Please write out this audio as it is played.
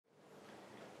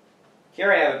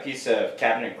Here I have a piece of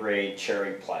cabinet grade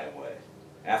cherry plywood.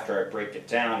 After I break it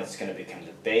down, it's going to become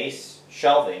the base,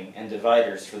 shelving, and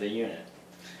dividers for the unit.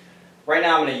 Right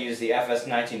now I'm going to use the FS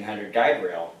 1900 guide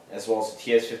rail as well as the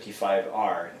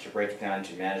TS55R to break it down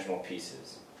into manageable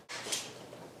pieces.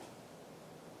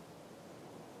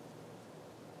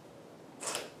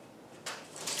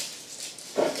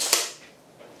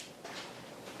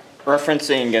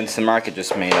 Referencing against the mark I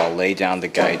just made, I'll lay down the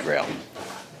guide rail.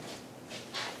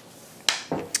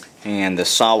 And the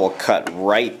saw will cut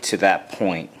right to that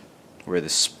point where the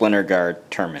splinter guard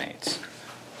terminates.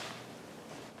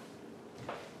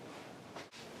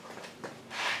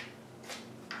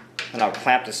 And I'll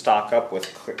clamp the stock up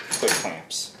with quick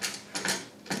clamps.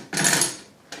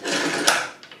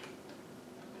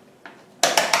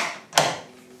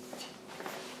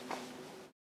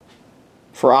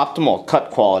 For optimal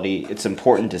cut quality, it's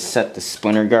important to set the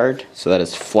splinter guard so that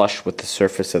it's flush with the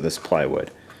surface of this plywood.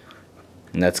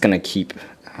 And that's going to keep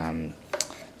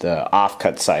the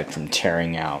offcut side from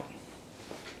tearing out.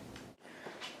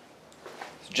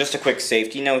 So just a quick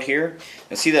safety note here.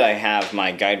 You'll see that I have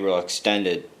my guide rail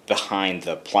extended behind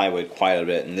the plywood quite a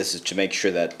bit, and this is to make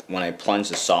sure that when I plunge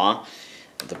the saw,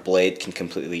 the blade can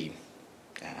completely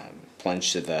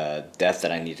plunge to the depth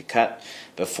that I need to cut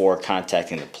before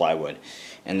contacting the plywood.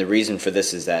 And the reason for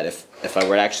this is that if I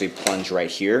were to actually plunge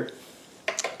right here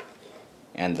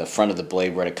and the front of the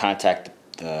blade were to contact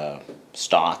the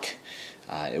stock,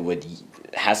 it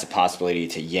has the possibility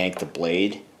to yank the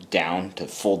blade down to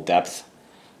full depth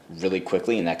really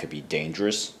quickly, and that could be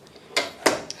dangerous.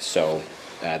 So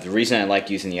the reason I like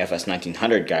using the FS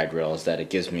 1900 guide rail is that it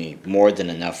gives me more than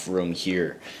enough room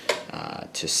here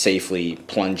to safely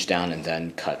plunge down and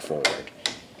then cut forward.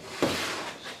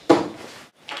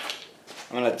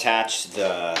 I'm going to attach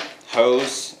the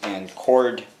hose and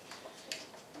cord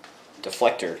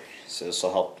deflector, so this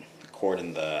will help the cord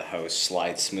and the hose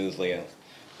slide smoothly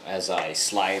as I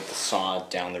slide the saw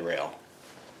down the rail.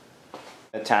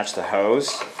 Attach the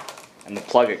hose and the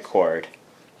plug-it cord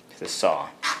to the saw.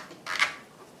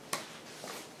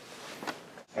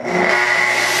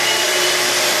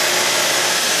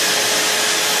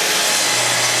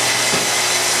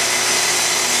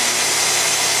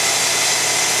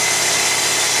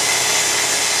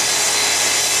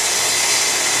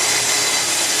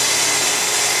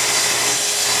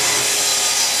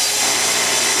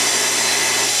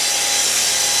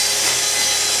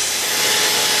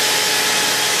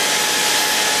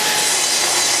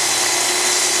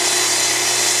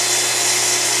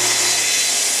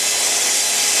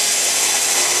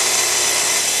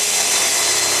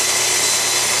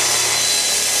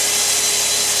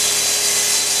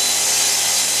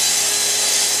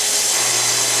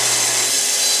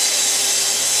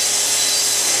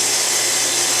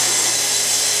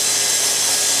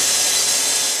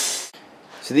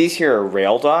 So these here are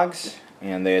rail dogs,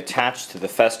 and they attach to the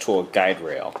Festool guide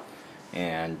rail,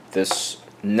 and this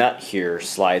nut here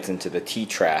slides into the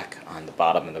T-track on the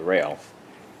bottom of the rail,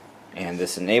 and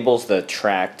this enables the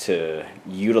track to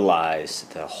utilize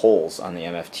the holes on the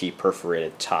MFT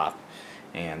perforated top,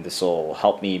 and this will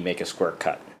help me make a square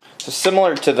cut. So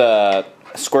similar to the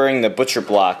squaring the butcher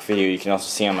block video you can also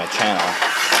see on my channel,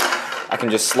 I can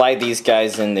just slide these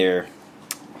guys in there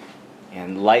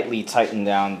and lightly tighten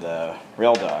down the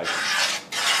rail dog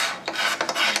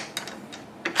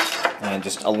and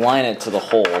just align it to the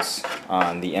holes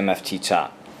on the MFT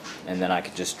top, and then I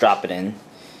could just drop it in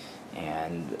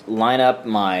and line up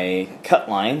my cut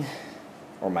line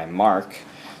or my mark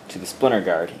to the splinter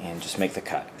guard and just make the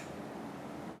cut.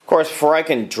 Of course, before I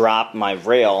can drop my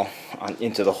rail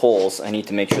into the holes, I need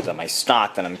to make sure that my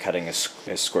stock that I'm cutting is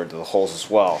squared to the holes as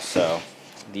well. So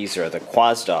these are the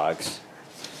quaz dogs.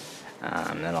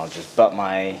 Then I'll just butt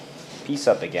my piece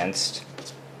up against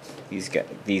these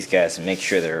guys and make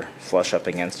sure they're flush up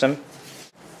against them.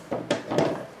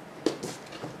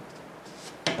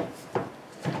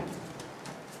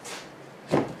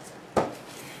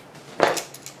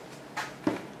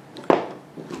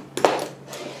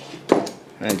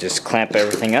 And just clamp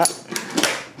everything up.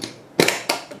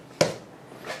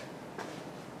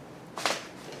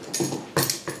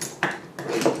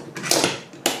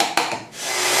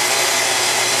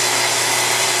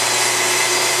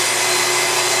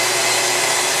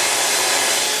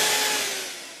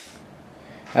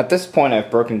 At this point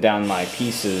I've broken down my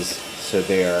pieces so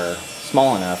they are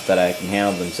small enough that I can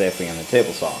handle them safely on the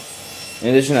table saw.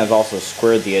 In addition, I've also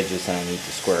squared the edges that I need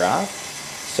to square off.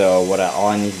 So all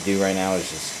I need to do right now is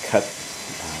just cut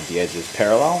the edges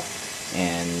parallel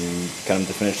and cut them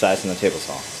to finished size on the table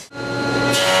saw.